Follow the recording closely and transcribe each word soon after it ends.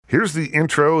Here's the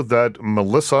intro that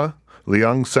Melissa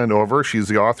Leung sent over. She's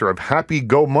the author of Happy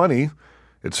Go Money.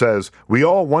 It says, we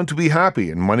all want to be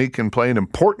happy, and money can play an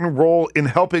important role in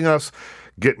helping us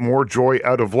get more joy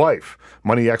out of life.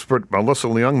 Money expert Melissa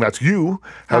Leung, that's you,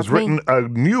 has written a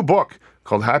new book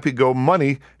called Happy Go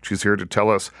Money. She's here to tell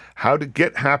us how to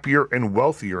get happier and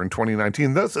wealthier in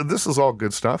 2019. This is all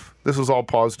good stuff. This is all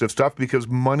positive stuff because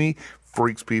money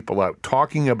freaks people out.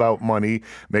 Talking about money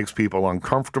makes people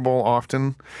uncomfortable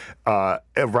often.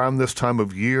 Around this time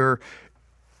of year,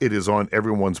 it is on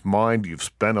everyone's mind. You've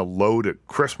spent a load at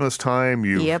Christmas time.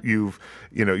 You're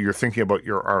thinking about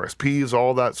your RSPs,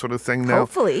 all that sort of thing now.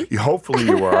 Hopefully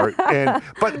you are.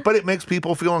 But it makes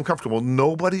people feel uncomfortable.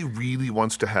 Nobody really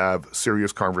wants to have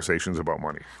serious conversations about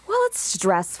money. Well, it's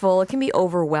stressful. It can be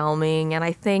overwhelming. And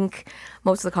I think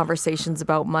most of the conversations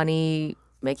about money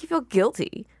make you feel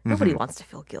guilty. Nobody wants to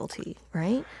feel guilty,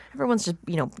 right? Everyone's just,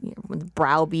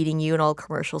 browbeating you, and all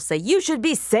commercials say, you should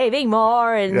be saving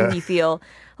more, and you feel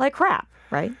like crap,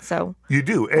 right? So you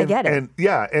do. I get it.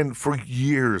 And for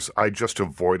years, I just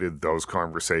avoided those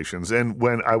conversations. And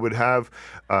when I would have,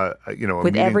 a with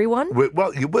meeting, everyone?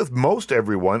 With most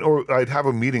everyone, or I'd have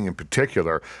a meeting in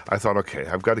particular, I thought, okay,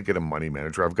 I've got to get a money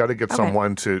manager. I've got to get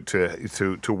someone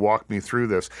to walk me through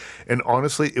this. And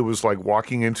honestly, it was like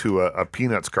walking into a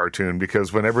Peanuts cartoon,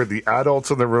 because whenever the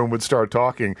adults in the room would start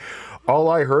talking, all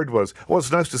I heard was, well,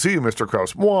 it's nice to see you, Mr.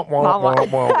 Krause. Wah, wah, wah,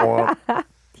 wah, wah.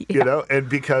 And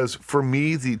because for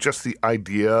me, just the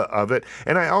idea of it,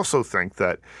 and I also think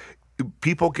that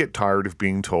people get tired of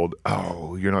being told,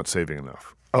 oh, you're not saving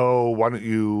enough. Oh, why don't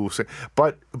you say?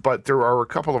 But there are a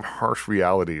couple of harsh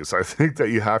realities, I think, that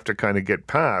you have to kind of get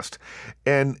past.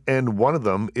 And one of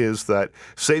them is that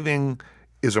saving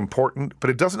is important, but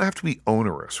it doesn't have to be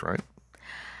onerous, right?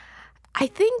 I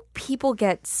think people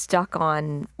get stuck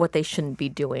on what they shouldn't be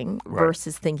doing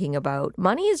versus thinking about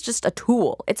money is just a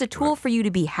tool. It's a tool for you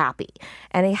to be happy.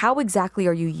 And how exactly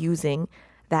are you using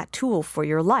that tool for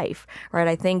your life, right?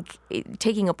 I think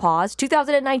taking a pause,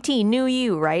 2019, new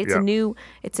you, right?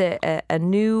 It's a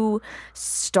new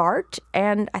start.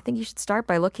 And I think you should start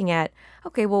by looking at,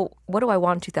 okay, well, what do I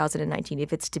want in 2019?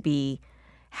 If it's to be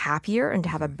happier and to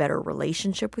have a better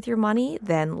relationship with your money,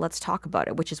 then let's talk about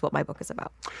it, which is what my book is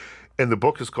about. And the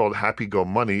book is called Happy Go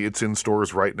Money. It's in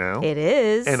stores right now. It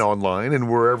is. And online,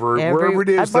 and wherever it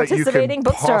is that you can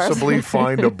possibly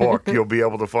find a book, you'll be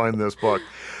able to find this book.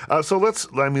 So let's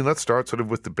start sort of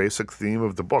with the basic theme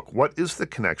of the book. What is the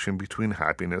connection between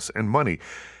happiness and money?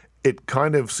 It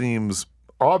kind of seems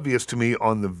obvious to me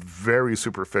on the very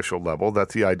superficial level that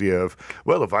the idea of,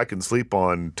 well, if I can sleep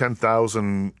on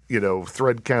 10,000,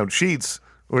 thread count sheets,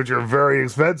 which are very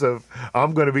expensive,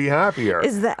 I'm going to be happier.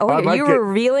 Is that? Oh, you were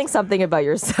revealing something about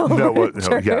yourself.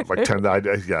 Like 10.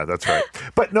 Yeah, that's right.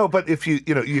 But if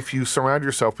you surround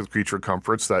yourself with creature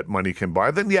comforts that money can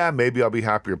buy, then maybe I'll be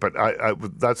happier. But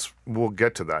we'll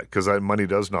get to that, because money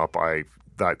does not buy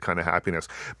that kind of happiness.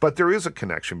 But there is a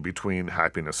connection between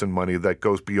happiness and money that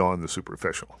goes beyond the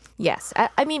superficial. Yes.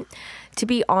 I mean, to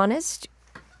be honest,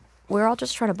 we're all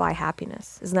just trying to buy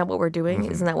happiness. Isn't that what we're doing?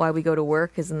 Isn't that why we go to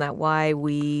work? Isn't that why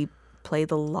we play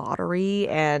the lottery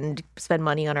and spend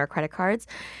money on our credit cards?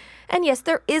 And yes,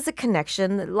 there is a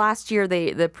connection. Last year,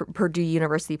 the Purdue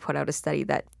University put out a study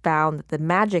that found that the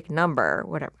magic number,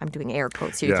 whatever, I'm doing air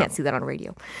quotes here, you can't see that on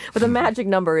radio, but the magic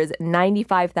number is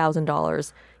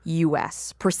 $95,000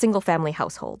 US per single family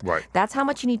household. Right. That's how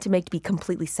much you need to make to be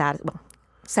completely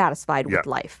satisfied with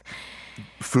life.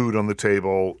 Food on the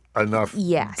table, enough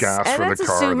gas for the car. And that's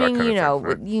assuming, that kind of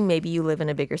thing, right? maybe you live in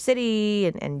a bigger city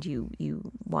and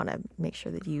you want to make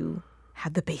sure that you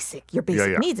have your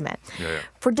basic needs met.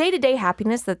 For day-to-day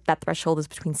happiness, that threshold is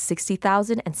between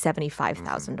 $60,000 and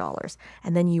 $75,000.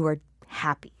 And then you are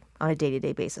happy on a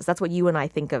day-to-day basis. That's what you and I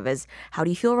think of as, how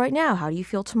do you feel right now? How do you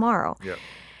feel tomorrow? Yeah.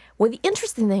 Well, the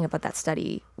interesting thing about that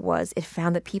study was it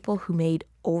found that people who made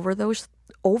over those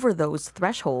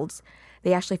thresholds,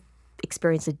 they actually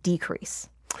experienced a decrease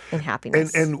in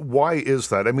happiness. And why is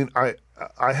that? I mean, I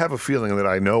have a feeling that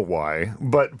I know why,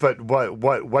 but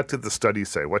what did the study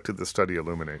say? What did the study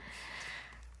illuminate?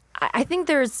 I think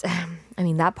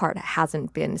that part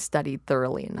hasn't been studied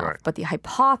thoroughly enough. Right. But the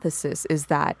hypothesis is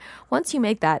that once you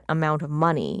make that amount of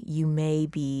money, you may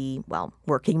be,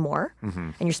 working more,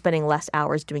 and you're spending less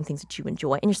hours doing things that you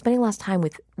enjoy, and you're spending less time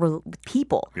with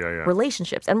people,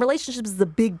 relationships. And relationships is a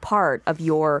big part of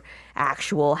your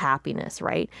actual happiness,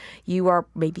 right? You are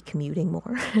maybe commuting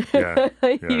more.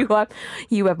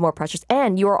 You have more pressures.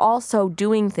 And you are also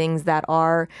doing things that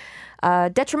are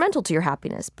detrimental to your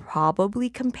happiness, probably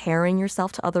comparing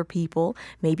yourself to other people,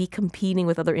 maybe competing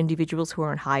with other individuals who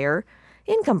are in higher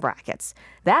income brackets.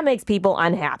 That makes people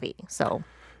unhappy. So,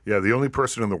 Yeah, the only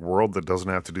person in the world that doesn't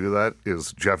have to do that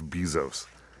is Jeff Bezos.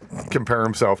 Compare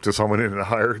himself to someone in a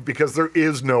higher, because there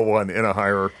is no one in a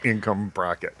higher income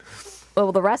bracket.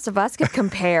 well, the rest of us could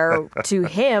compare to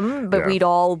him, but Yeah. we'd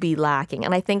all be lacking.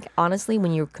 And I think, honestly,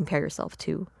 when you compare yourself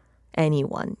to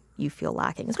anyone, you feel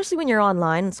lacking, especially when you're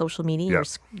online on social media, Yeah.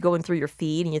 you're going through your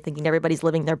feed and you're thinking everybody's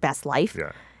living their best life.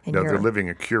 Yeah. And No, you're, they're living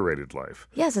a curated life.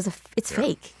 yes, it's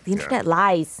fake. The internet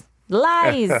lies.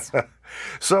 Lies.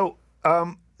 So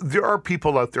there are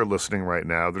people out there listening right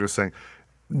now that are saying,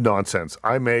 nonsense.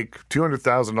 I make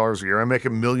 $200,000 a year. I make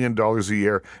 $1 million a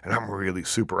year, and I'm really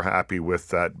super happy with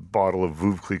that bottle of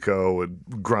Veuve Clicquot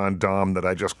and Grand Dame that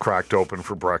I just cracked open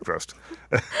for breakfast.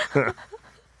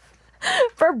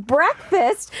 For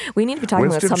breakfast, we need to be talking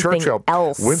Winston about something Churchill.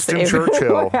 else. Winston if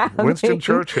Churchill. we're having Winston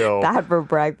Churchill. That for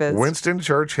breakfast. Winston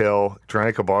Churchill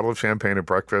drank a bottle of champagne at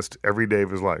breakfast every day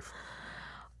of his life.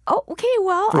 Oh, okay.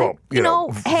 Well, Well, you know,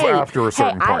 hey, after a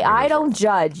certain point in I his don't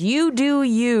judge. You do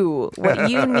you, what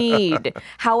you need.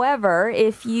 However,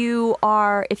 if you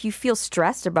feel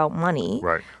stressed about money,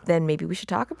 Right. then maybe we should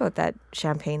talk about that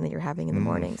champagne that you're having in the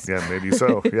mornings. Yeah, maybe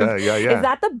so. Yeah. Is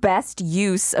that the best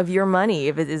use of your money?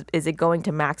 If it is it going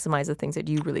to maximize the things that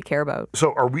you really care about?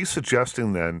 So are we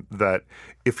suggesting then that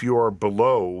if you are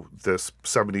below this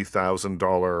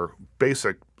 $70,000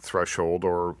 basic threshold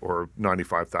or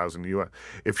 $95,000 US,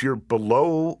 if you're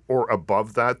below or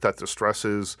above that the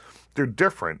stresses, they're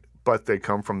different, but they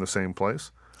come from the same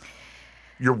place?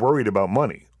 You're worried about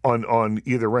money on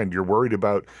either end. You're worried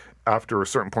about, after a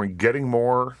certain point, getting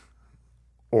more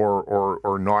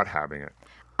or not having it.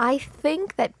 I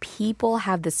think that people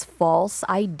have this false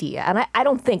idea, and I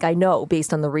don't think, I know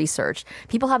based on the research,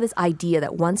 people have this idea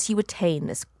that once you attain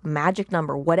this magic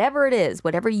number, whatever it is,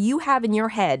 whatever you have in your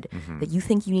head that you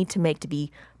think you need to make to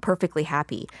be perfectly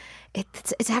happy,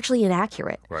 it's actually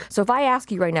inaccurate. Right. So if I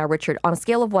ask you right now, Richard, on a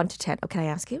scale of 1 to 10, can I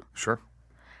ask you? Sure.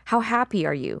 How happy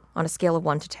are you on a scale of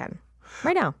 1 to 10?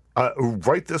 Right now.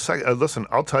 Right this second, listen,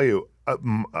 I'll tell you,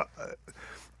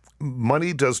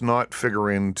 money does not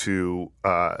figure into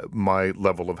my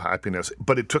level of happiness,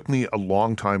 but it took me a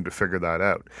long time to figure that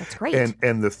out. That's great.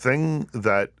 And the thing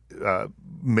that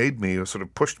made me, sort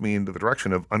of pushed me into the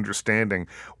direction of understanding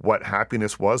what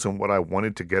happiness was and what I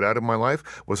wanted to get out of my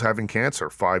life was having cancer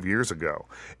 5 years ago.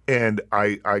 And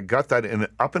I got that, and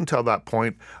up until that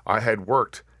point, I had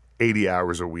worked 80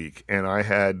 hours a week, and I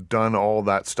had done all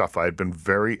that stuff. I had been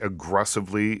very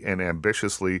aggressively and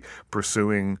ambitiously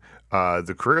pursuing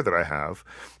the career that I have,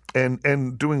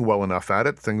 and doing well enough at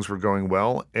it. Things were going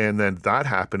well, and then that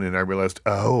happened, and I realized,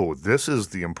 oh, this is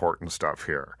the important stuff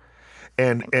here.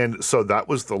 And so that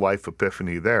was the life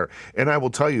epiphany there. And I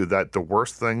will tell you that the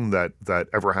worst thing that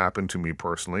ever happened to me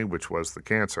personally, which was the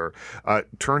cancer,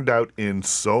 turned out in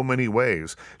so many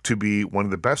ways to be one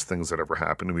of the best things that ever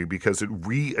happened to me, because it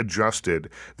readjusted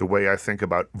the way I think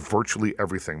about virtually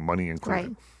everything, money included.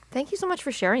 Right. Thank you so much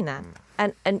for sharing that.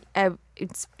 And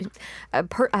it's a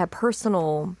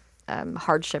personal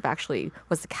hardship actually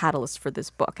was the catalyst for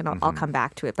this book, and I'll come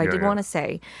back to it. But I did want to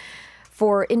say,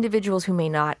 for individuals who may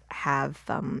not have,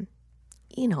 I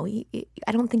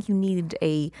don't think you need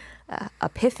a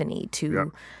epiphany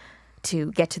to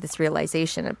get to this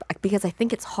realization, because I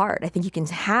think it's hard. I think you can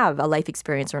have a life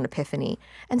experience or an epiphany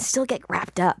and still get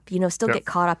wrapped up, get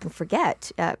caught up and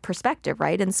forget perspective,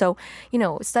 right? And so,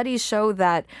 studies show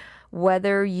that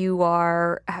whether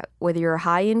you're a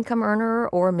high income earner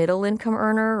or a middle income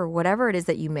earner or whatever it is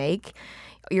that you make,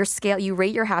 you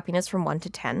rate your happiness from 1 to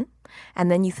 10,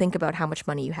 and then you think about how much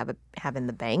money you have in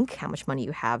the bank, how much money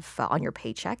you have on your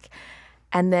paycheck,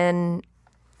 and then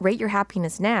rate your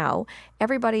happiness now.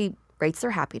 Everybody rates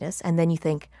their happiness, and then you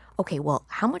think, okay, well,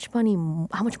 how much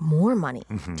more money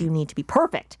do you need to be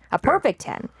perfect? A perfect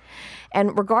 10.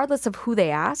 And regardless of who they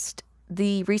asked,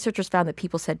 the researchers found that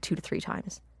people said 2 to 3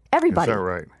 times. Everybody. Is that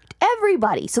right?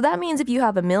 Everybody. So that means if you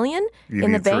have $1 million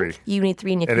in the bank, 3. you need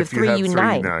 3, and if And you have 3, you need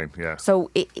 9. 9, yeah.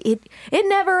 So it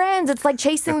never ends. It's like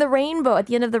chasing the rainbow. At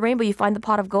the end of the rainbow, you find the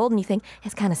pot of gold, and you think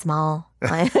it's kind of small.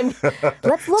 Let's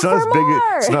look for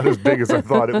more. It's not as big as I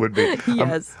thought it would be.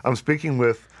 Yes. I'm speaking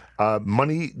with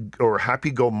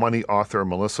Happy Go Money author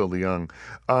Melissa Leung.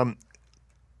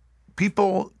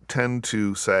 People tend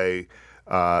to say,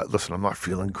 listen, I'm not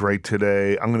feeling great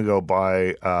today. I'm going to go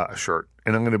buy a shirt,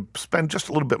 and I'm going to spend just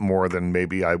a little bit more than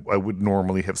maybe I would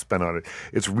normally have spent on it.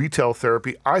 It's retail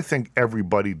therapy. I think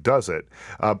everybody does it,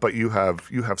 but you have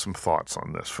some thoughts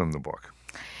on this from the book.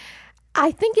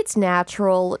 I think it's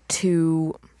natural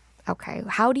to Okay,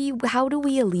 how do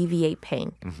we alleviate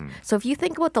pain? So if you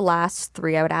think about the last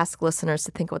three, I would ask listeners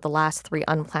to think about the last three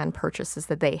unplanned purchases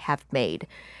that they have made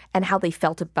and how they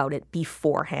felt about it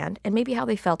beforehand and maybe how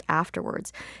they felt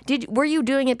afterwards. Were you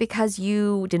doing it because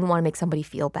you didn't want to make somebody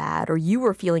feel bad, or you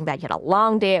were feeling bad, you had a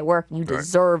long day at work and you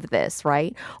deserve this,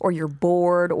 right? Or you're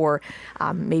bored, or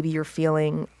maybe you're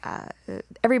feeling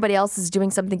everybody else is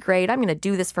doing something great. I'm going to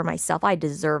do this for myself. I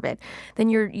deserve it. Then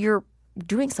you're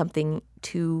doing something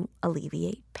to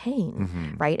alleviate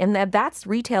pain, right? And that's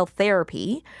retail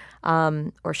therapy,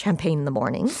 or champagne in the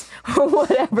mornings, or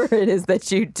whatever it is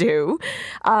that you do.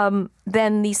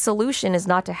 Then the solution is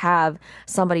not to have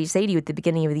somebody say to you at the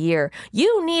beginning of the year,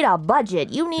 you need a budget,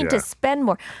 you need to spend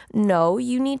more. No,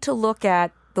 you need to look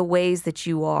at the ways that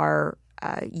you are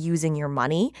using your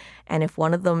money. And if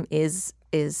one of them is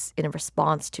in a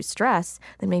response to stress,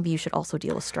 then maybe you should also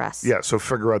deal with stress. Yeah, so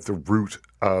figure out the root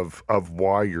of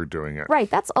why you're doing it. Right.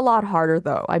 That's a lot harder,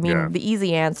 though. I mean, the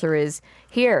easy answer is,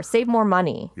 here, save more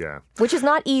money. Yeah. Which is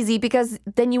not easy because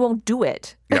then you won't do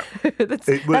it. Yeah. That's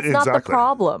not the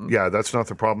problem. Yeah, that's not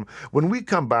the problem. When we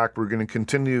come back, we're going to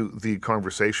continue the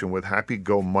conversation with Happy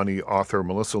Go Money author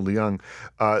Melissa Leung.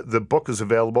 The book is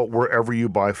available wherever you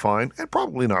buy fine, and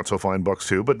probably not so fine books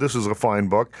too, but this is a fine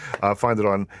book. Find it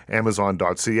on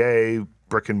Amazon.ca,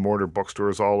 brick and mortar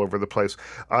bookstores all over the place.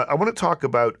 I want to talk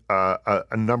about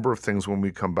a number of things when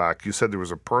we come back. You said there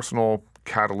was a personal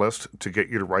catalyst to get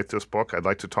you to write this book. I'd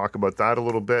like to talk about that a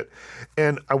little bit.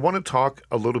 And I want to talk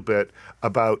a little bit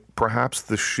about perhaps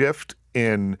the shift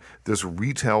in this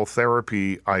retail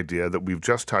therapy idea that we've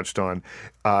just touched on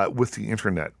with the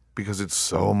internet, because it's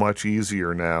so much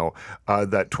easier now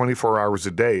that 24 hours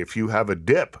a day, if you have a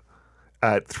dip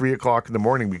at 3 o'clock in the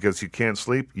morning because you can't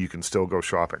sleep, you can still go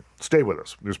shopping. Stay with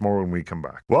us. There's more when we come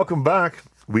back. Welcome back.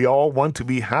 We all want to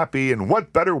be happy, and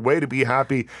what better way to be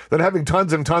happy than having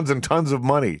tons and tons and tons of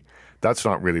money? That's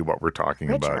not really what we're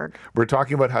talking about. We're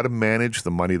talking about how to manage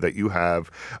the money that you have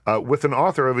with an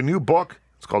author of a new book.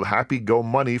 It's called Happy Go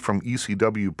Money from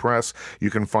ECW Press. You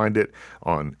can find it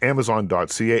on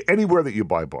Amazon.ca, anywhere that you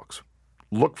buy books.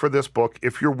 Look for this book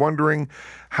if you're wondering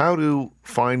how to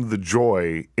find the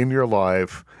joy in your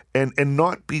life and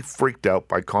not be freaked out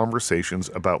by conversations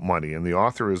about money. And the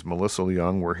author is Melissa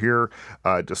Leung. We're here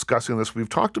discussing this. We've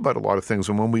talked about a lot of things.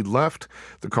 And when we left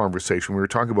the conversation, we were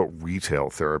talking about retail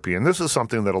therapy. And this is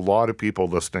something that a lot of people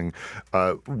listening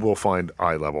will find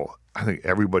eye level. I think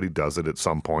everybody does it at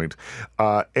some point.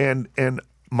 And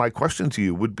my question to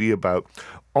you would be about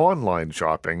online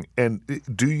shopping. And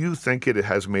do you think it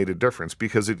has made a difference?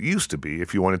 Because it used to be,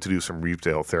 if you wanted to do some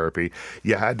retail therapy,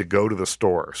 you had to go to the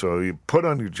store. So you put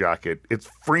on your jacket. It's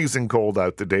freezing cold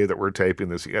out the day that we're taping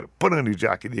this. You got to put on your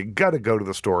jacket. You got to go to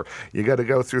the store. You got to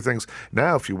go through things.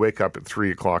 Now, if you wake up at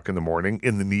 3 o'clock in the morning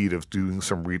in the need of doing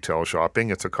some retail shopping,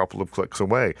 it's a couple of clicks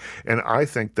away. And I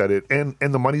think that and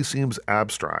the money seems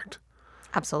abstract.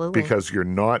 Absolutely. Because you're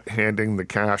not handing the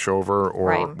cash over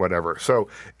or whatever. So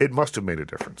it must have made a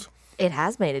difference. It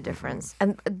has made a difference.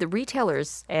 And the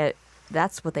retailers,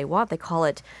 that's what they want. They call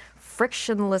it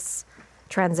frictionless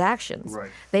transactions. Right.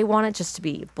 They want it just to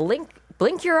be blink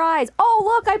your eyes. Oh,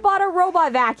 look, I bought a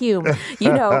robot vacuum.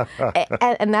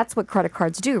 And that's what credit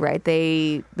cards do, right?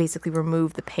 They basically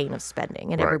remove the pain of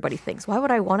spending. And everybody thinks, why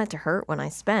would I want it to hurt when I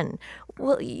spend?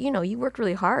 Well, you worked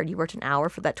really hard. You worked an hour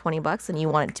for that $20 and you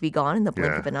want it to be gone in the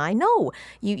blink of an eye. No,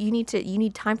 you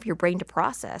need time for your brain to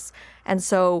process. And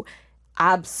so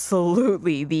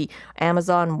absolutely, the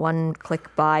Amazon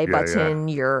one-click buy button,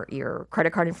 your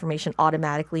credit card information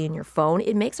automatically in your phone,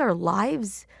 it makes our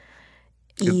lives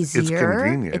easier.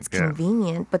 It's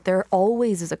convenient, but there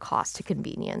always is a cost to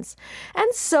convenience.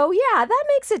 And so, that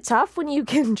makes it tough when you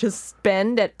can just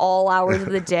spend at all hours of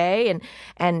the day.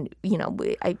 And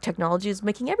technology is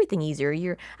making everything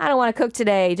easier. I don't want to cook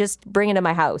today, just bring it to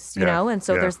my house, you know? And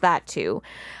so there's that too.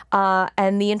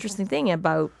 And the interesting thing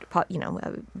about,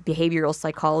 behavioral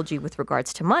psychology with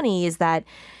regards to money is that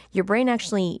your brain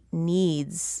actually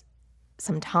needs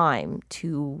some time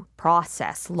to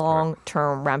process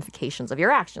long-term ramifications of your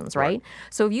actions, right?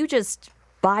 So if you just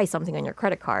buy something on your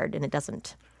credit card and it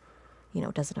doesn't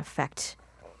affect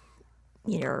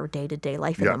your day-to-day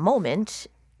life in the moment,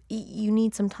 you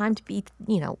need some time to be,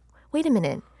 wait a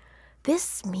minute,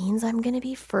 this means I'm going to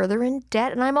be further in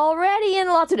debt and I'm already in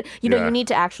lots of debt. You need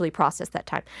to actually process that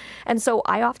time. And so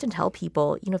I often tell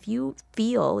people, if you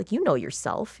feel like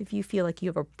yourself, if you feel like you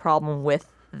have a problem with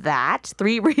that,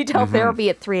 retail therapy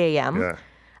at 3 a.m.,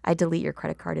 I delete your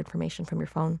credit card information from your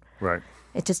phone. Right.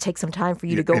 It just takes some time for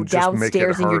you to go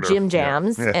downstairs in your gym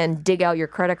jams and dig out your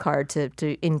credit card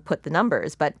to input the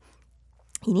numbers. But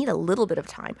you need a little bit of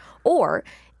time. Or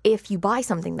if you buy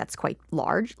something that's quite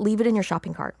large, leave it in your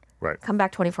shopping cart. Right. Come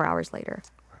back 24 hours later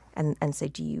and say,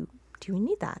 do you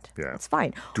need that? Yeah. That's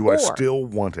fine. Do I still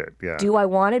want it? Yeah. Do I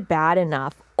want it bad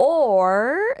enough?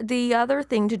 Or the other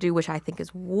thing to do, which I think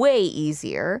is way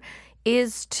easier,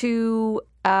 is to,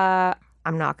 I'm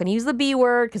not going to use the B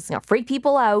word because it's going to freak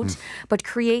people out, but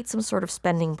create some sort of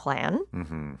spending plan.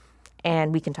 Mm-hmm.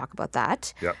 And we can talk about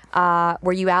that. Yep.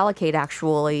 Where you allocate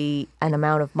actually an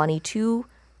amount of money to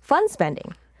fun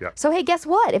spending. Yep. So, hey, guess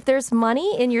what? If there's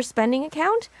money in your spending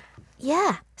account,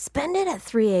 spend it at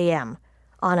 3 a.m.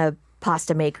 on a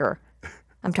pasta maker.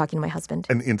 I'm talking to my husband.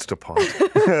 An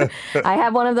Instapot. I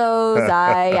have one of those.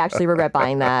 I actually regret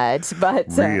buying that. But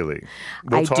Really?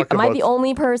 am I the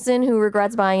only person who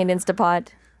regrets buying an Instapot?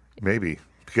 Maybe,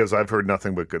 because I've heard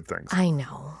nothing but good things. I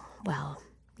know. Well,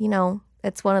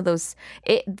 it's one of those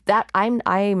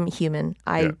I'm human.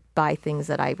 I buy things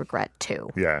that I regret too.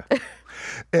 Yeah.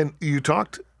 And you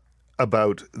talked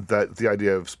about the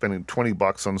idea of spending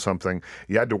 $20 on something.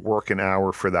 You had to work an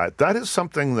hour for that. That is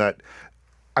something that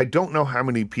I don't know how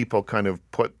many people kind of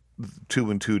put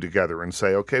two and two together and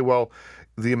say, okay, well,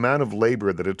 the amount of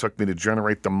labor that it took me to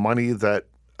generate the money that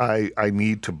I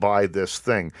need to buy this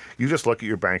thing. You just look at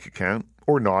your bank account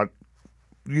or not.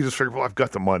 You just figure, well, I've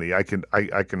got the money. I can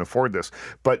afford this.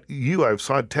 But I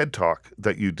saw a TED Talk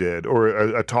that you did, or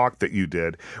a talk that you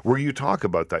did, where you talk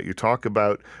about that. You talk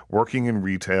about working in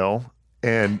retail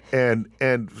and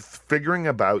figuring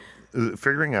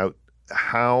out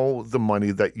how the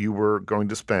money that you were going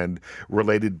to spend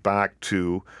related back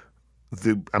to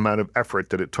the amount of effort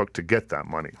that it took to get that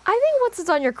money. I think once it's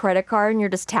on your credit card and you're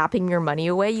just tapping your money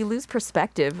away, you lose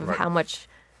perspective of how much.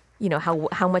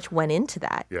 How much went into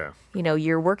that. Yeah.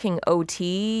 You're working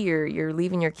OT, you're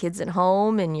leaving your kids at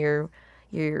home, and you're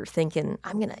thinking,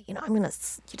 I'm gonna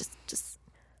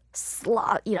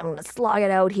slog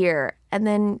it out here, and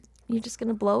then you're just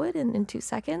gonna blow it in 2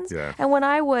 seconds. Yeah. And when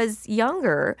I was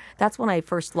younger, that's when I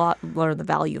first learned the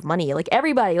value of money. Like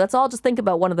everybody, let's all just think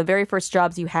about one of the very first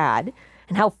jobs you had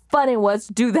and how fun it was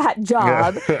to do that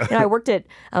job. Yeah. I worked at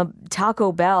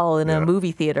Taco Bell in a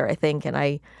movie theater, I think, and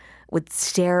I would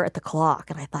stare at the clock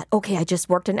and I thought, okay, I just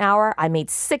worked an hour. I made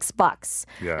 $6.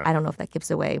 Yeah. I don't know if that gives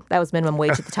away. That was minimum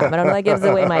wage at the time. I don't know if that gives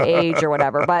away my age or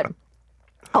whatever. But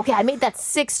okay, I made that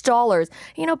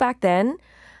 $6. Back then,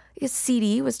 a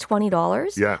CD was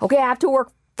 $20. Yeah. Okay, I have to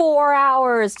work 4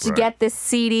 hours to get this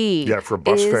CD. Yeah, for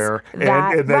bus fare and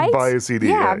then right? buy a CD.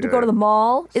 Yeah, I have to go to the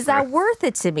mall. Is that worth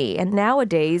it to me? And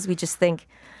nowadays, we just think,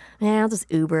 I'll just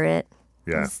Uber it.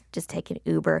 Yeah. Just take an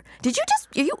Uber. Are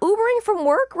you Ubering from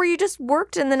work where you just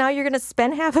worked and then now you're going to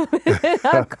spend half of it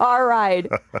on a car ride?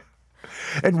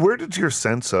 And where did your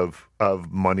sense of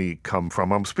money come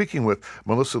from? I'm speaking with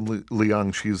Melissa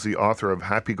Leung. She's the author of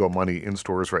Happy Go Money in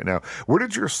stores right now. Where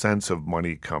did your sense of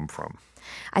money come from?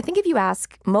 I think if you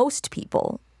ask most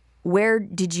people, where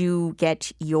did you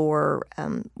get where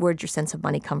did your sense of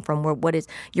money come from? What is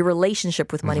your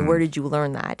relationship with money? Where did you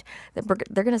learn that?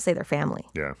 They're going to say their family,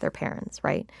 their parents,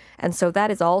 right? And so that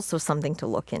is also something to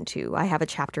look into. I have a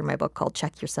chapter in my book called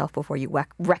Check Yourself Before You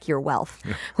Wreck Your Wealth,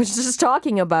 which is just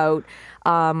talking about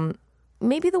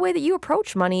maybe the way that you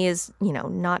approach money is,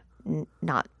 not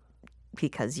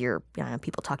because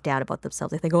people talk down about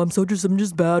themselves. They think, I'm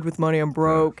just bad with money. I'm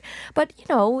broke. But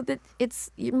that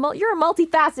you're a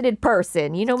multifaceted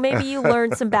person. Maybe you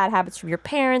learned some bad habits from your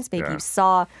parents. Maybe you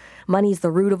saw money's the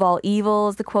root of all evil,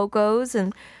 as the quote goes.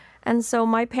 And so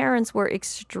my parents were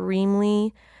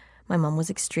my mom was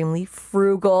extremely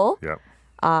frugal. Yeah.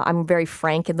 I'm very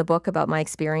frank in the book about my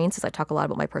experiences. I talk a lot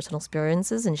about my personal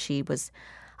experiences, and she was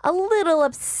a little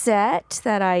upset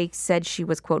that I said she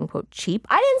was quote unquote cheap.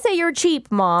 I didn't say you're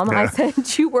cheap, Mom. I said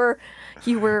you were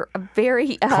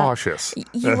very cautious.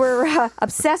 You were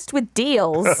obsessed with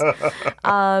deals.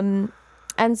 And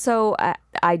so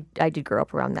I did grow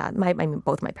up around that.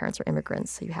 Both my parents are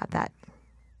immigrants, so you have that,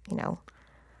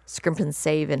 scrimp and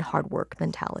save and hard work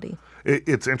mentality.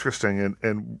 It's interesting,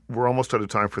 and we're almost out of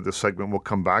time for this segment. We'll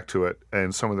come back to it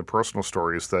and some of the personal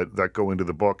stories that go into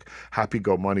the book, Happy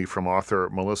Go Money, from author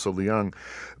Melissa Leung.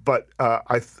 But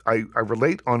I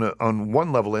relate on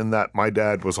one level in that my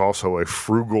dad was also a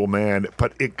frugal man,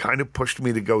 but it kind of pushed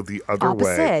me to go the other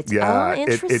way. Opposite. Yeah,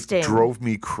 Interesting. It drove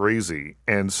me crazy.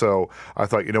 And so I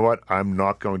thought, you know what? I'm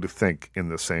not going to think in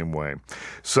the same way.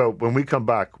 So when we come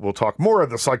back, we'll talk more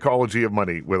of the psychology of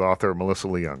money with author Melissa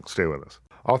Leung. Stay with us.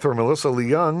 Author Melissa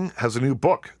Leung has a new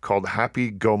book called Happy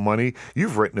Go Money.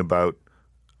 You've written about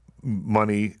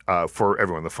money for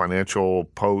everyone, the Financial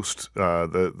Post,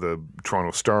 the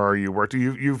Toronto Star.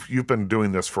 You've been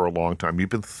doing this for a long time. You've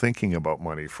been thinking about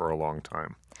money for a long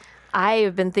time. I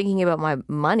have been thinking about my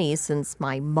money since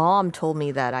my mom told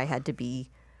me that I had to be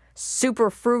super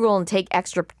frugal and take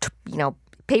extra,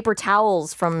 paper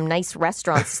towels from nice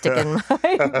restaurants, stick in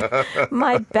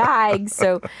my bag.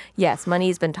 So yes, money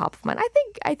has been top of mind.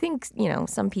 I think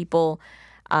some people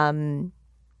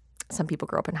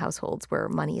grow up in households where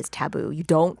money is taboo. You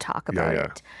don't talk about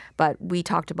it, but we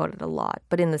talked about it a lot.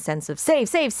 But in the sense of save,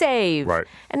 save, save, right?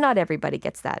 And not everybody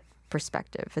gets that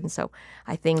perspective, and so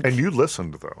I think. And you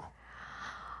listened though.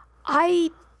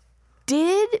 I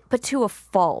did, but to a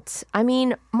fault. I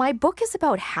mean, my book is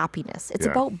about happiness. It's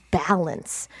about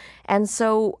balance. And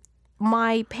so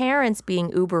my parents being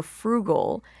uber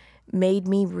frugal made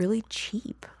me really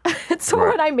cheap. So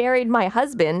when I married my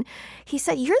husband, he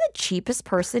said, "You're the cheapest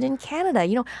person in Canada.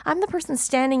 I'm the person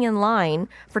standing in line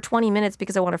for 20 minutes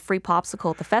because I want a free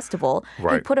popsicle at the festival.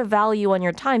 Right. You put a value on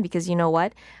your time because you know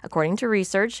what? According to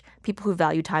research, people who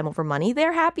value time over money,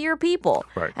 they're happier people.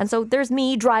 Right. And so there's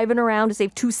me driving around to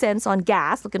save 2 cents on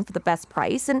gas, looking for the best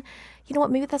price. And you know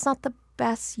what? Maybe that's not the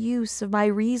best use of my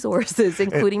resources,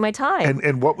 including my time."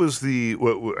 And what was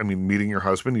meeting your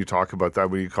husband, you talk about that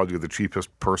when he called you the cheapest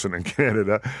person in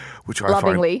Canada, which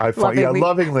lovingly. I find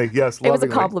lovingly, yes, it was a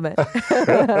compliment.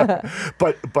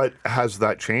 But has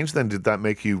that changed then? Did that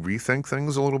make you rethink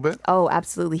things a little bit? Oh,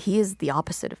 absolutely. He is the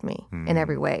opposite of me in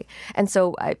every way. And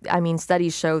so,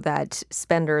 studies show that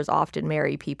spenders often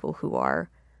marry people who are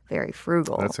very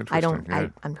frugal. That's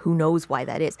interesting. Who knows why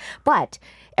that is. But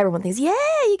everyone thinks,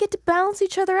 you get to balance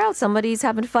each other out. Somebody's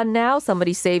having fun now.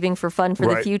 Somebody's saving for fun for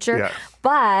the future. Yeah.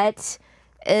 But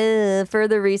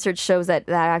further research shows that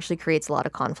actually creates a lot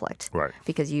of conflict. Right.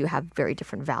 Because you have very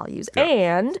different values. Yeah.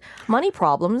 And money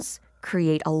problems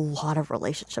create a lot of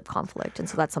relationship conflict. And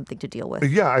so that's something to deal with.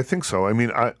 Yeah, I think so. I mean,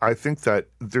 I think that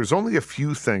there's only a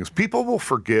few things. People will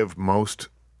forgive most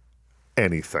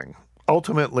anything.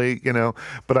 Ultimately,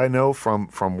 but I know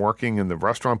from working in the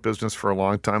restaurant business for a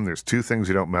long time, there's two things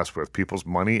you don't mess with: people's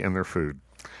money and their food.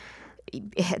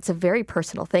 It's a very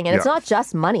personal thing. And it's not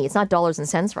just money. It's not dollars and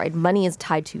cents, right? Money is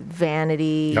tied to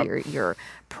vanity, your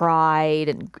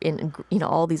pride, and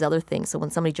all these other things. So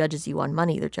when somebody judges you on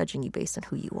money, they're judging you based on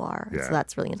who you are. Yeah. So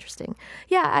that's really interesting.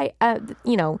 Yeah,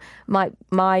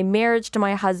 my marriage to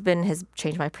my husband has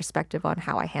changed my perspective on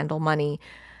how I handle money.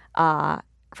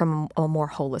 From a more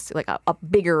holistic, like a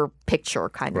bigger picture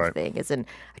kind of thing. As in,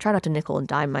 I try not to nickel and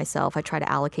dime myself. I try to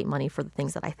allocate money for the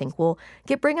things that I think will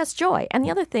bring us joy. And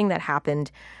the other thing that happened,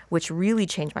 which really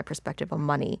changed my perspective on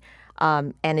money,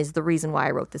 and is the reason why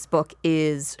I wrote this book,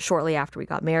 is shortly after we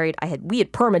got married, we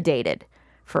had perma-dated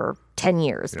for 10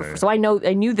 years before. So I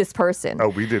knew this person. Oh,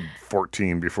 we did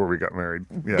 14 before we got married.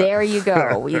 Yeah. There you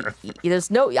go.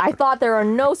 I thought there are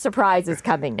no surprises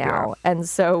coming now. Yeah. And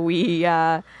so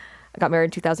I got married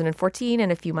in 2014,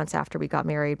 and a few months after we got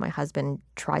married, my husband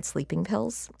tried sleeping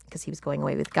pills because he was going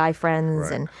away with guy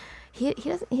friends, and he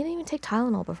didn't even take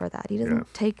Tylenol before that. He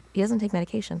doesn't take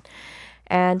medication,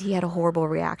 and he had a horrible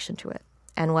reaction to it,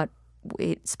 and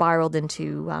it spiraled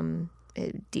into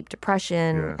deep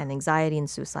depression and anxiety and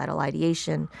suicidal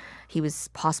ideation. He was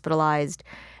hospitalized,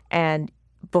 and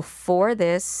before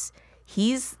this,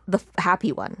 he's the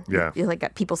happy one. Yeah.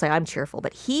 Like people say I'm cheerful,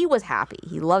 but he was happy.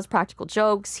 He loves practical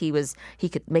jokes. He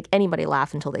could make anybody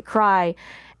laugh until they cry.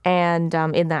 And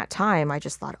in that time, I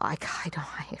just thought, I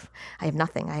have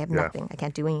nothing. I have nothing. I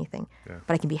can't do anything. Yeah.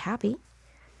 But I can be happy.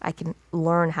 I can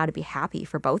learn how to be happy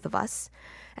for both of us.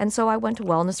 And so I went to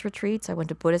wellness retreats. I went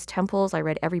to Buddhist temples. I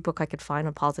read every book I could find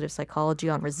on positive psychology,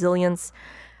 on resilience.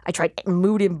 I tried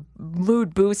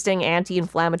mood-boosting,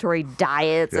 anti-inflammatory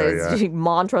diets. I was doing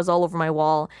mantras all over my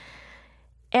wall.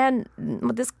 And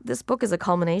this book is a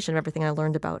culmination of everything I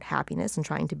learned about happiness and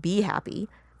trying to be happy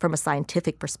from a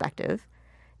scientific perspective,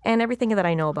 and everything that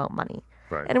I know about money.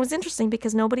 Right. And it was interesting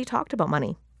because nobody talked about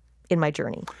money in my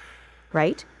journey,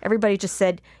 right? Everybody just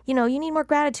said, you need more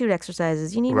gratitude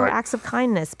exercises. You need more acts of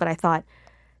kindness. But I thought,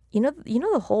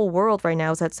 the whole world right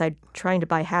now is outside trying to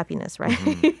buy happiness, right?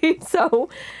 Mm-hmm. So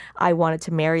I wanted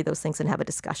to marry those things and have a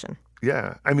discussion.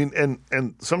 Yeah. I mean,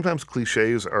 and sometimes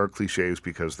cliches are cliches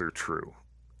because they're true.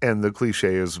 And the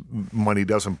cliche is money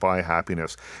doesn't buy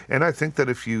happiness. And I think that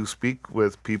if you speak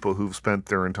with people who've spent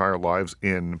their entire lives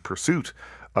in pursuit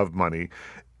of money,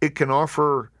 it can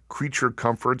offer creature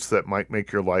comforts that might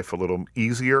make your life a little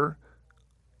easier.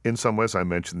 In some ways, I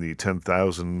mentioned the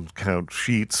 10,000 count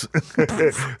sheets,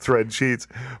 thread sheets,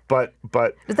 but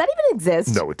does that even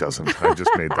exist? No, it doesn't. I just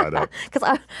made that up. Because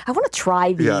I want to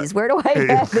try these. Yeah. Where do I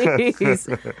get these?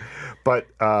 But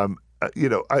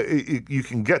you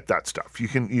can get that stuff. You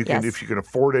can Yes. if you can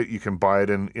afford it, you can buy it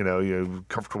in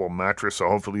comfortable mattress. So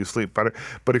hopefully you sleep better.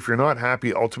 But if you're not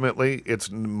happy, ultimately,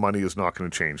 money is not going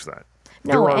to change that.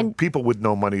 No, there are and people with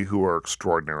no money who are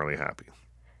extraordinarily happy.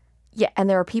 yeah, and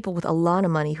there are people with a lot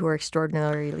of money who are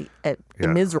extraordinarily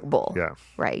miserable. Yeah.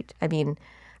 Right. I mean,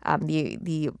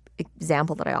 the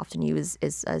example that I often use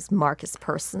is Marcus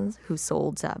Persson, who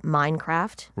sold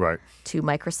Minecraft Right. to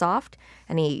Microsoft,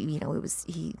 and he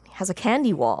has a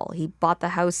candy wall. He bought the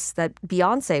house that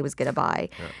Beyonce was going to buy,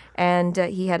 and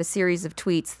he had a series of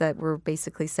tweets that were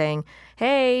basically saying,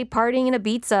 "Hey, partying in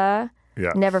Ibiza,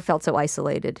 Yeah. never felt so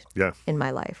isolated Yeah. in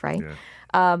my life." Right.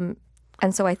 Yeah.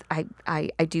 And so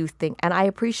I do think, and I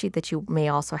appreciate that you may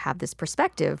also have this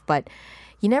perspective, but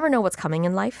you never know what's coming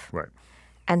in life. Right.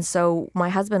 And so my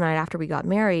husband and I, after we got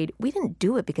married, we didn't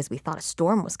do it because we thought a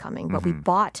storm was coming, but we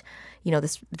bought,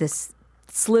 this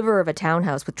sliver of a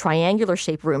townhouse with triangular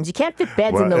shaped rooms. You can't fit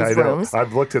beds in those I know. rooms.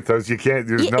 I've looked at those. You can't.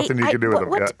 There's nothing you can do with them.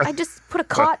 What? Yeah. I just put a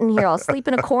cot in here. I'll sleep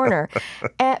in a corner.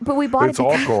 But we bought It's it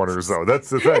all because corners, though. That's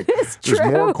the thing. It's There's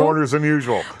more true. corners than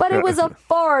usual. But it was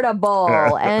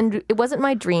affordable. And it wasn't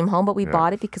my dream home, but we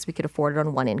bought it because we could afford it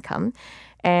on one income.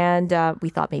 And we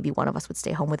thought maybe one of us would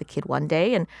stay home with a kid one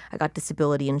day. And I got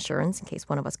disability insurance in case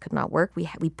one of us could not work.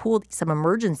 We pooled some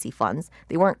emergency funds.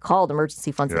 They weren't called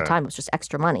emergency funds at the time. It was just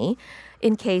extra money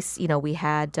in case, we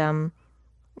had, who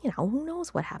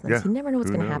knows what happens. Yeah, You never know what's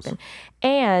who going to knows? happen.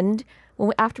 And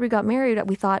after we got married,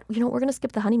 we thought, we're going to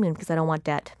skip the honeymoon because I don't want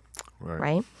debt.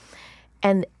 Right?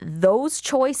 And those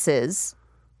choices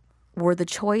were the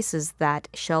choices that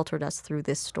sheltered us through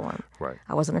this storm. Right.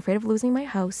 I wasn't afraid of losing my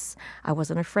house. I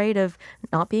wasn't afraid of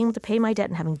not being able to pay my debt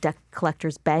and having debt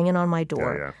collectors banging on my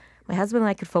door. Yeah. My husband and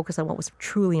I could focus on what was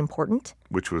truly important.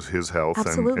 Which was his health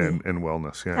Absolutely. and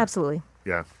wellness. Yeah. Absolutely.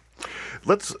 Yeah.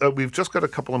 We've just got a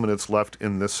couple of minutes left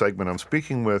in this segment. I'm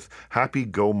speaking with Happy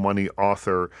Go Money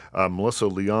author Melissa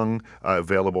Leung,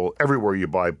 available everywhere you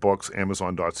buy books,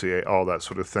 Amazon.ca, all that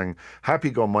sort of thing.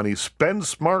 Happy Go Money, spend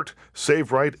smart,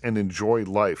 save right, and enjoy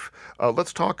life.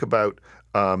 Let's talk about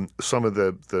some of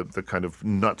the kind of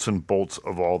nuts and bolts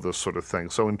of all this sort of thing.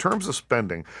 So in terms of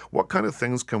spending, what kind of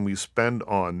things can we spend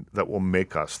on that will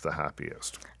make us the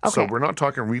happiest? So Okay. we're not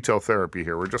talking retail therapy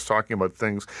here. We're just talking about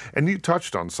things, and you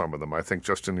touched on some of them, I think,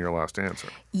 just in your last answer.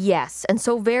 Yes. And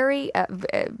so very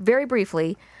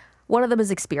briefly, one of them is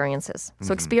experiences.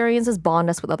 So experiences bond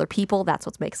us with other people. That's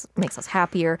what makes us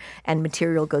happier. And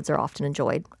material goods are often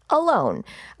enjoyed alone.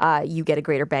 You get a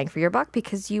greater bang for your buck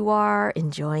because you are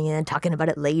enjoying it, talking about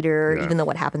it later. Yeah. Even though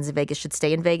what happens in Vegas should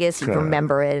stay in Vegas, you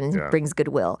remember it and Yeah. it brings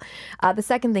goodwill. The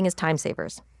second thing is time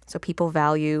savers. So people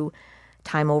value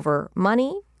time over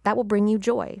money. That will bring you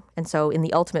joy. And so in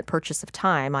the ultimate purchase of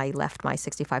time, I left my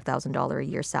 $65,000 a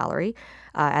year salary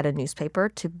at a newspaper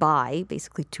to buy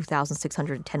basically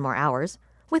 2,610 more hours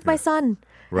with my son.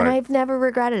 Right. And I've never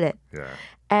regretted it. Yeah.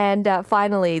 And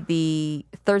finally, the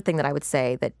third thing that I would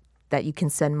say that you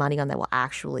can spend money on that will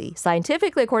actually,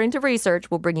 scientifically, according to research,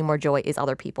 will bring you more joy is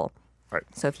other people. Right.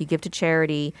 So if you give to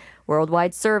charity,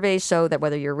 worldwide surveys show that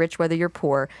whether you're rich, whether you're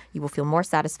poor, you will feel more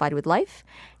satisfied with life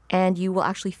and you will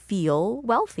actually feel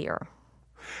wealthier.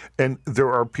 And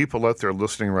there are people out there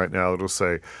listening right now that'll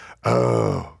say,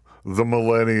 oh, the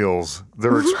millennials,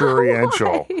 they're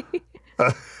experiential.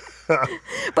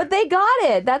 But they got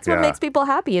it. That's what Yeah. makes people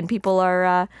happy. And people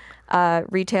are,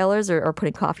 retailers are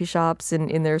putting coffee shops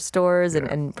in their stores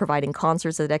and providing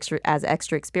concerts as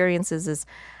extra experiences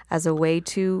as a way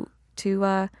to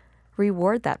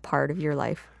reward that part of your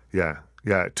life. Yeah.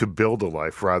 Yeah, to build a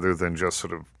life rather than just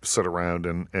sort of sit around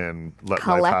and let life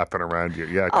Collect- happen around you.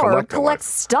 Yeah, Or collect a collect life.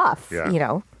 stuff,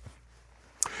 Yeah.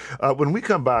 When we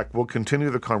come back, we'll continue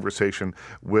the conversation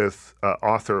with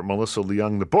author Melissa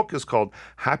Leung. The book is called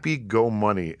Happy Go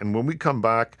Money. And when we come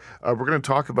back, we're going to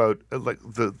talk about like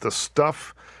the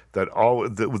stuff that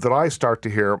I start to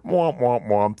hear womp womp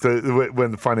womp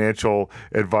when the financial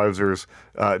advisors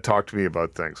talk to me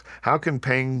about things. How can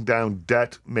paying down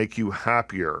debt make you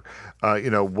happier?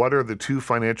 What are the 2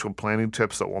 financial planning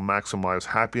tips that will maximize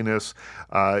happiness?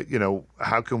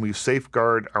 How can we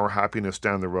safeguard our happiness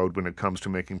down the road when it comes to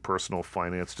making personal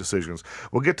finance decisions?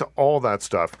 We'll get to all that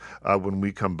stuff when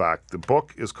we come back. The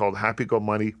book is called Happy Go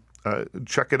Money.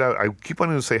 Check it out. I keep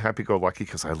wanting to say Happy Go Lucky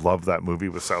because I love that movie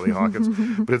with Sally Hawkins.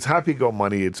 But it's Happy Go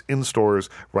Money. It's in stores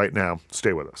right now.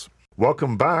 Stay with us.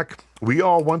 Welcome back. We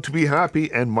all want to be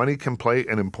happy, and money can play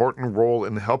an important role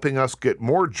in helping us get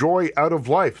more joy out of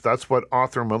life. That's what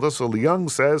author Melissa Leung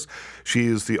says. She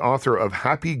is the author of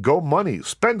Happy Go Money.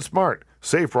 Spend smart,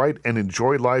 Save right and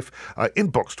enjoy life in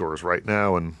bookstores right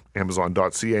now and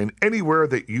Amazon.ca and anywhere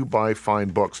that you buy fine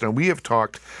books. Now, we have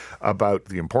talked about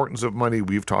the importance of money.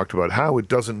 We've talked about how it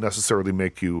doesn't necessarily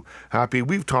make you happy.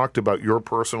 We've talked about your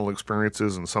personal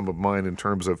experiences and some of mine in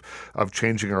terms of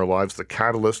changing our lives, the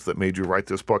catalyst that made you write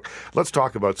this book. Let's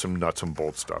talk about some nuts and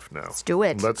bolts stuff now. Let's do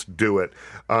it. Let's do it.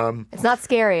 It's not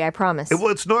scary, I promise. Well,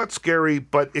 it's not scary,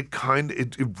 but it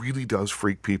really does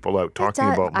freak people out talking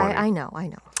about money. I know.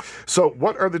 So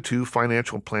what are the 2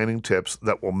 financial planning tips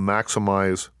that will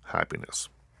maximize happiness?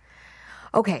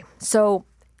 Okay, so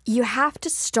you have to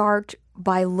start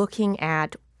by looking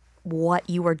at what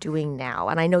you are doing now.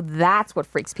 And I know that's what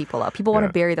freaks people out. People want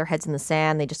to bury their heads in the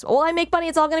sand. They just, I make money.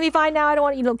 It's all going to be fine now. I don't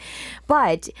want,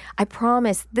 But I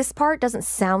promise this part doesn't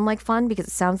sound like fun because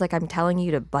it sounds like I'm telling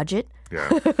you to budget. Yeah.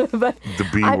 But the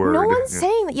B word. No one's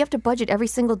saying that you have to budget every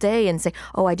single day and say,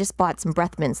 I just bought some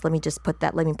breath mints. Let me put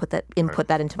that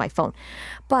into my phone.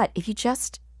 But if you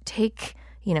just take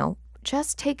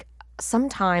some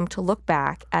time to look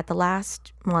back at the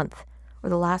last month or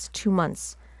the last 2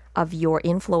 months of your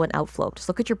inflow and outflow. Just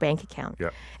look at your bank account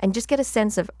and just get a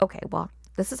sense of,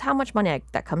 this is how much money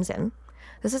that comes in.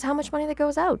 This is how much money that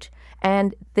goes out.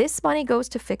 And this money goes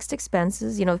to fixed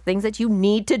expenses, things that you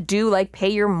need to do, like pay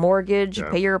your mortgage,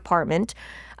 pay your apartment,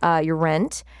 your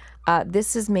rent.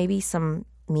 This is maybe some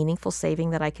meaningful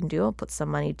saving that I can do. I'll put some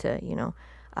money to,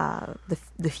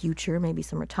 the future, maybe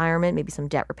some retirement, maybe some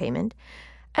debt repayment.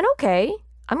 And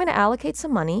I'm going to allocate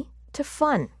some money to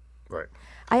fun. Right.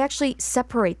 I actually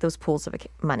separate those pools of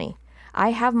money.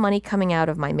 I have money coming out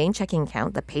of my main checking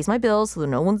account that pays my bills, so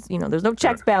no one's, there's no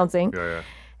checks bouncing. Yeah.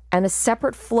 And a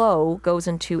separate flow goes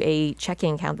into a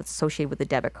checking account that's associated with a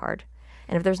debit card.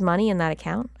 And if there's money in that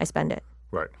account, I spend it.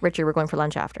 Right. Richard, we're going for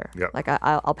lunch after. Yep. Like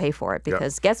I'll pay for it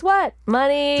because guess what?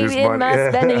 Money There's in money. my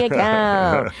spending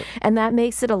account. And that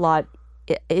makes it a lot.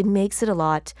 It makes it a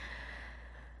lot.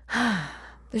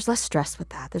 There's less stress with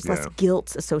that. There's less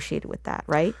guilt associated with that,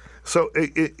 right? So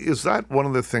is that one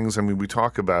of the things, we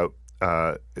talk about,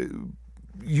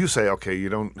 you say, you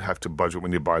don't have to budget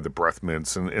when you buy the breath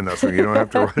mints and that's when you don't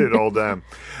have to write it all down.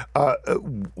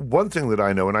 One thing that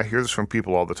I know, and I hear this from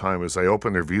people all the time, is they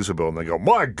open their Visa bill and they go,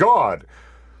 my God,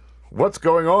 what's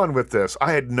going on with this?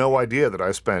 I had no idea that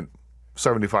I spent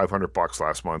 $7,500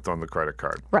 last month on the credit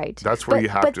card. Right. That's where you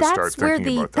have to start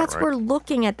thinking about that, that's where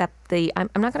looking at that, I'm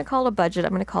not going to call it a budget.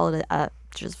 I'm going to call it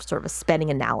just sort of a spending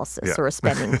analysis or a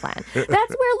spending plan. That's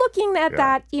where looking at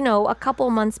that, a couple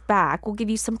months back will give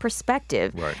you some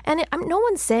perspective. Right. And no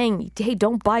one's saying, hey,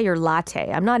 don't buy your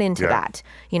latte. I'm not into that,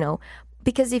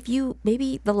 because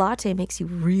maybe the latte makes you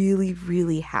really,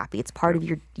 really happy. It's part of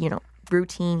your,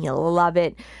 routine. You love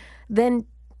it. Then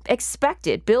expect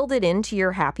it, build it into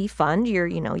your happy fund,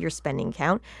 your spending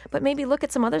account, but maybe look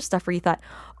at some other stuff where you thought,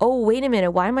 wait a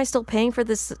minute, why am I still paying for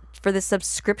this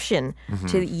subscription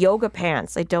to yoga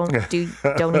pants? I don't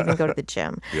even go to the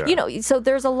gym. So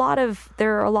there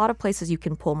are a lot of places you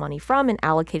can pull money from and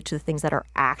allocate it to the things that are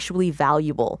actually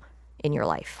valuable in your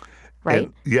life.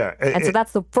 Right? And so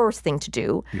that's the first thing to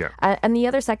do. And the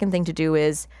other second thing to do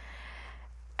is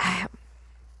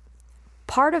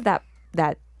part of that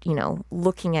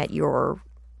looking at your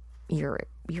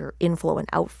inflow and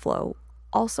outflow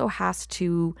also has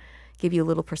to give you a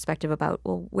little perspective about,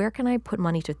 where can I put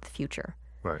money to the future?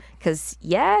 Right. Because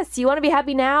yes, you want to be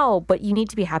happy now, but you need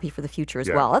to be happy for the future as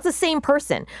well. That's the same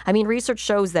person. Research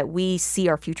shows that we see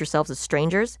our future selves as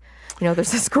strangers.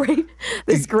 There's this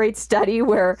great study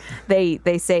where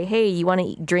they say, hey, you want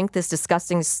to drink this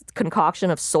disgusting concoction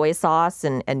of soy sauce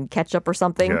and ketchup or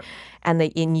something?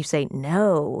 And you say,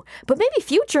 no, but maybe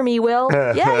future me will.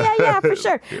 Yeah, for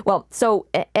sure. Well, so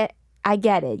I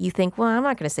get it. You think, I'm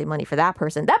not going to save money for that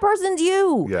person. That person's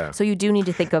you. Yeah. So you do need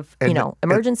to think of,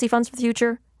 emergency funds for the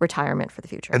future, retirement for the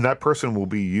future. And that person will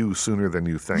be you sooner than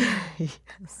you think.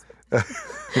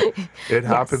 It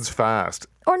happens fast.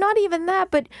 Or not even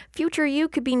that, but future you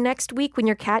could be next week when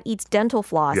your cat eats dental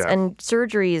floss and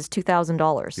surgery is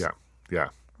 $2,000. Yeah.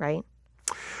 Right?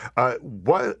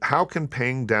 How can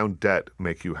paying down debt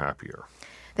make you happier?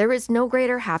 There is no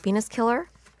greater happiness killer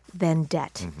than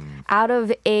debt. Out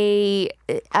of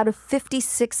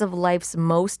 56 of life's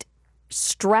most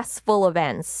stressful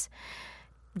events,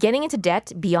 getting into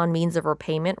debt beyond means of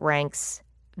repayment ranks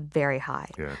very high.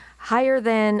 Higher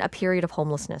than a period of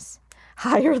homelessness.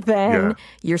 Higher than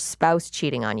your spouse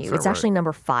cheating on you. It's actually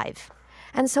number 5.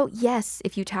 And so, yes,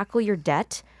 if you tackle your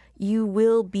debt, you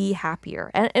will be happier.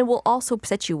 And it will also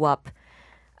set you up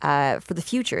for the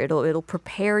future. It'll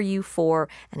prepare you for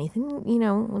anything,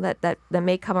 that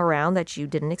may come around that you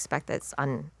didn't expect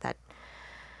that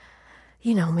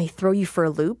may throw you for a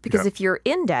loop. Because if you're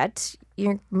in debt,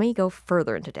 you may go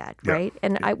further into debt, Yeah. right?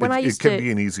 And when I It used can to,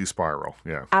 be an easy spiral.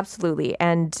 Yeah. absolutely,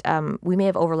 and we may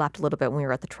have overlapped a little bit when we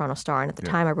were at the Toronto Star, and at the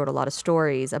time I wrote a lot of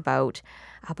stories about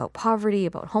poverty,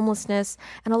 about homelessness,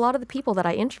 and a lot of the people that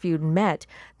I interviewed and met,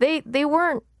 they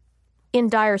weren't in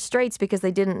dire straits because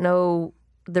they didn't know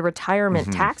the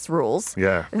retirement tax rules.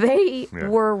 Yeah. They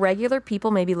were regular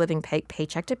people, maybe living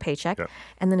paycheck to paycheck,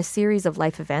 and then a series of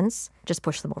life events just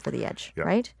pushed them over the edge,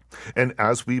 right? And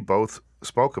as we both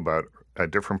spoke about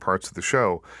at different parts of the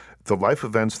show, the life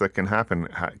events that can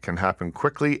happen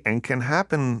quickly and can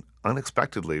happen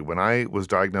unexpectedly. When I was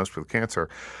diagnosed with cancer,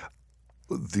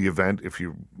 the event, if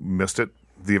you missed it,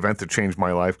 the event that changed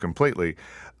my life completely,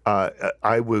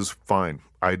 I was fine.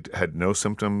 I had no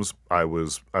symptoms. I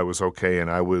was okay, and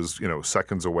I was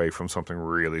seconds away from something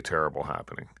really terrible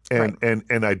happening,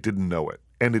 and I didn't know it.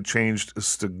 And it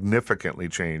significantly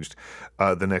changed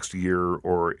the next year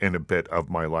or in a bit of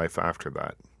my life after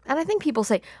that. And I think people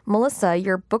say, Melissa,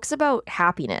 your book's about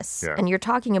happiness, and you're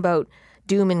talking about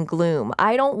doom and gloom.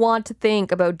 I don't want to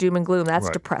think about doom and gloom.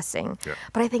 That's depressing. Yeah.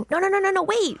 But I think, no,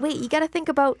 wait. You got to think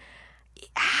about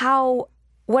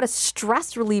what a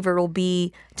stress reliever will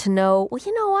be to know, well,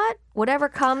 you know what? Whatever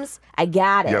comes, I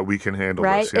got it. Yeah, we can handle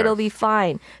right? this. Yeah. It'll be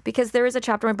fine. Because there is a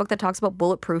chapter in my book that talks about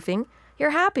bulletproofing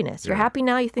your happiness. You're happy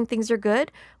now, you think things are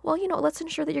good. Well, let's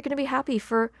ensure that you're going to be happy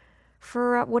for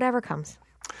whatever comes.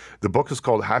 The book is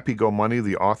called Happy Go Money.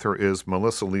 The author is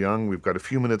Melissa Leung. We've got a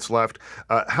few minutes left.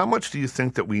 How much do you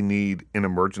think that we need in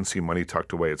emergency money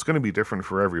tucked away? It's going to be different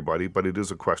for everybody, but it is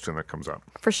a question that comes up.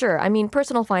 For sure. I mean,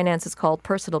 personal finance is called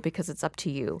personal because it's up to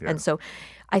you. Yeah. And so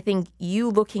I think you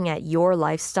looking at your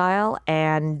lifestyle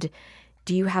and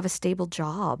do you have a stable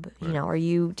job? Right. Are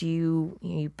you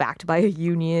backed by a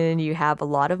union? You have a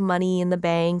lot of money in the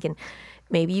bank, and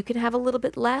maybe you can have a little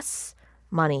bit less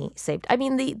money saved. I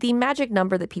mean, the magic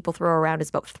number that people throw around is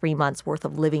about 3 months worth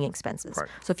of living expenses. Right.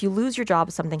 So if you lose your job,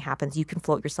 if something happens, you can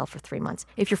float yourself for 3 months.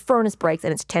 If your furnace breaks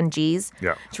and it's 10 G's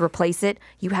to replace it,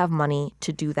 you have money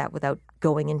to do that without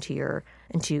going into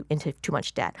too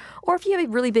much debt. Or if you have a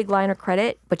really big line of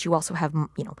credit, but you also have,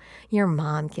 your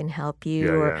mom can help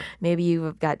you, or maybe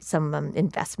you've got some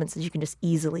investments that you can just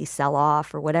easily sell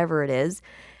off or whatever it is,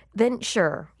 then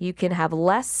sure, you can have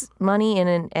less money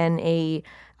in a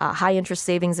high interest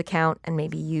savings account and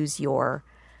maybe use your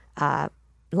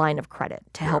line of credit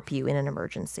to help you in an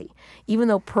emergency. Even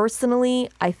though personally,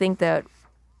 I think that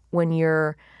when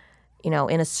you're, in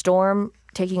a storm,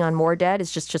 taking on more debt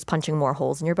is just punching more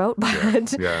holes in your boat.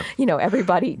 But,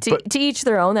 everybody, to each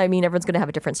their own. I mean, everyone's going to have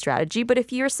a different strategy. But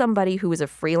if you're somebody who is a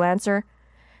freelancer,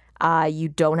 you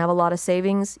don't have a lot of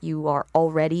savings, you are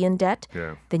already in debt,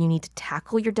 then you need to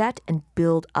tackle your debt and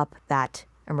build up that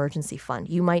emergency fund.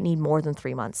 You might need more than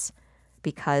 3 months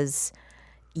because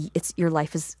your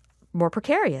life is more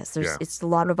precarious. It's a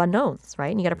lot of unknowns, right?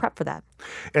 And you got to prep for that.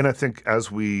 And I think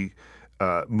as we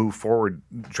move forward,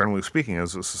 generally speaking,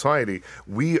 as a society,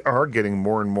 we are getting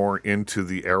more and more into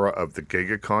the era of the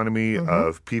gig economy,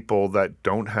 of people that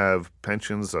don't have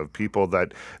pensions, of people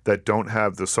that don't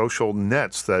have the social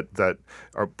nets that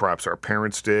perhaps our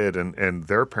parents did and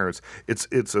their parents.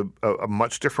 It's a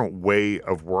much different way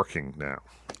of working now.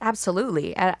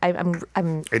 Absolutely. I'm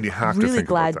and you have really to think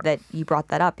glad about that you brought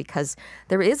that up because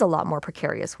there is a lot more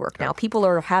precarious work now. People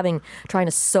are trying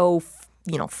to sew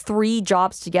 3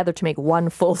 jobs together to make one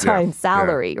full-time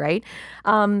salary, right?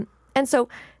 And so,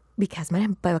 because my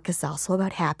book is also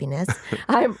about happiness,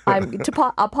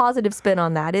 a positive spin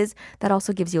on that is that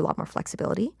also gives you a lot more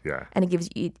flexibility, and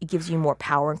it gives you more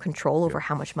power and control over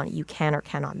how much money you can or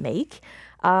cannot make.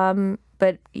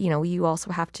 But you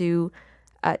also have to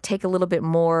take a little bit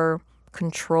more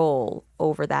control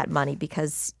over that money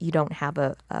because you don't have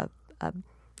a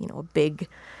big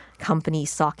company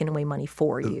socking away money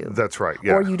for you. That's right.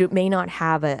 Yeah. Or you may not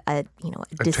have a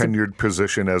tenured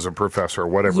position as a professor,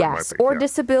 whatever it might be. Or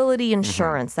disability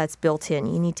insurance that's built in.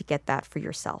 You need to get that for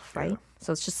yourself, right?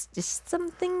 So it's just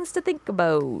some things to think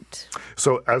about.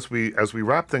 So as we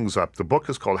wrap things up, the book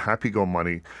is called Happy Go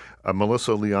Money.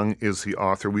 Melissa Leung is the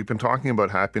author. We've been talking about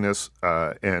happiness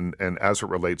and as it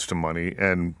relates to money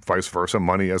and vice versa,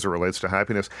 money as it relates to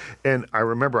happiness. And I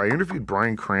remember I interviewed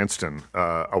Bryan Cranston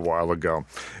a while ago,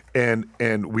 and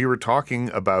we were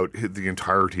talking about the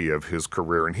entirety of his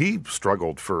career. And he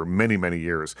struggled for many, many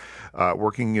years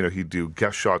working. He'd do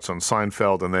guest shots on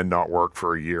Seinfeld and then not work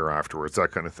for a year afterwards,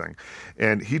 that kind of thing.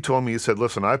 And he told me, he said,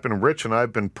 listen, I've been rich and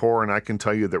I've been poor, and I can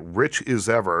tell you that rich is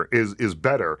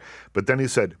better. But then he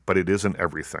said, but it isn't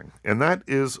everything. And that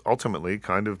is ultimately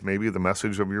kind of maybe the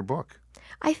message of your book.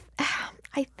 I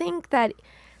think that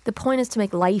the point is to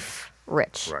make life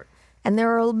rich. Right. And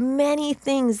there are many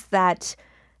things that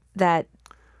that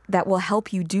will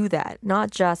help you do that,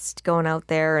 not just going out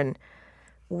there and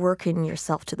working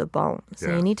yourself to the bone. So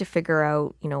Yeah. you need to figure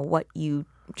out, what you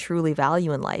truly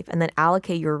value in life and then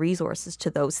allocate your resources to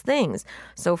those things.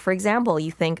 So for example,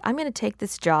 you think, I'm going to take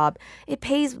this job. It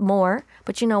pays more,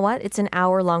 but you know what? It's an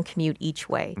hour-long commute each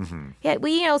way.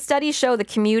 Yeah, studies show that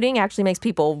commuting actually makes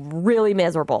people really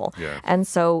miserable. Yeah. And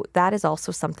so that is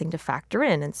also something to factor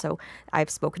in. And so I've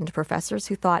spoken to professors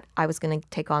who thought I was going to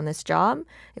take on this job.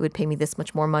 It would pay me this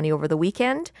much more money over the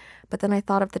weekend. But then I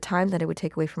thought of the time that it would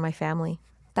take away from my family.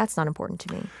 That's not important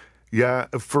to me. Yeah,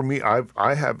 for me,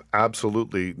 I have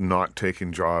absolutely not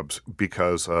taken jobs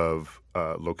because of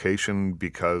location,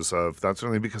 because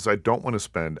I don't want to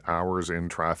spend hours in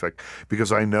traffic,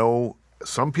 because I know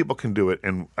some people can do it.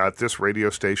 And at this radio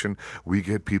station, we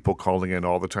get people calling in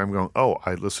all the time going, oh,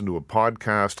 I listen to a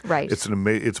podcast. Right. It's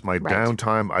my Right.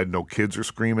 downtime. I know kids are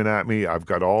screaming at me. I've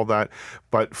got all that.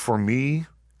 But for me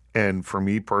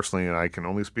personally, and I can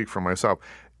only speak for myself,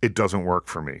 it doesn't work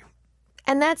for me.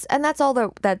 And that's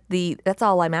all that's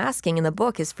all I'm asking in the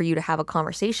book is for you to have a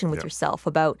conversation with yourself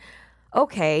about,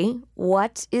 okay,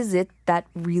 what is it that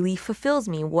really fulfills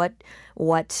me? What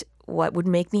would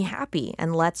make me happy?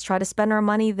 And let's try to spend our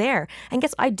money there. And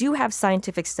guess I do have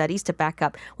scientific studies to back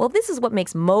up. Well, this is what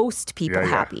makes most people Yeah.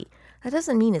 happy. That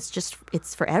doesn't mean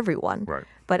it's for everyone. Right.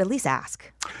 But at least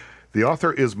ask. The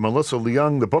author is Melissa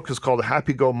Leung. The book is called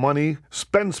Happy Go Money.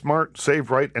 Spend smart,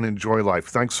 save right, and enjoy life.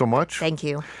 Thanks so much. Thank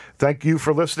you. Thank you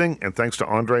for listening, and thanks to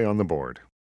Andre on the board.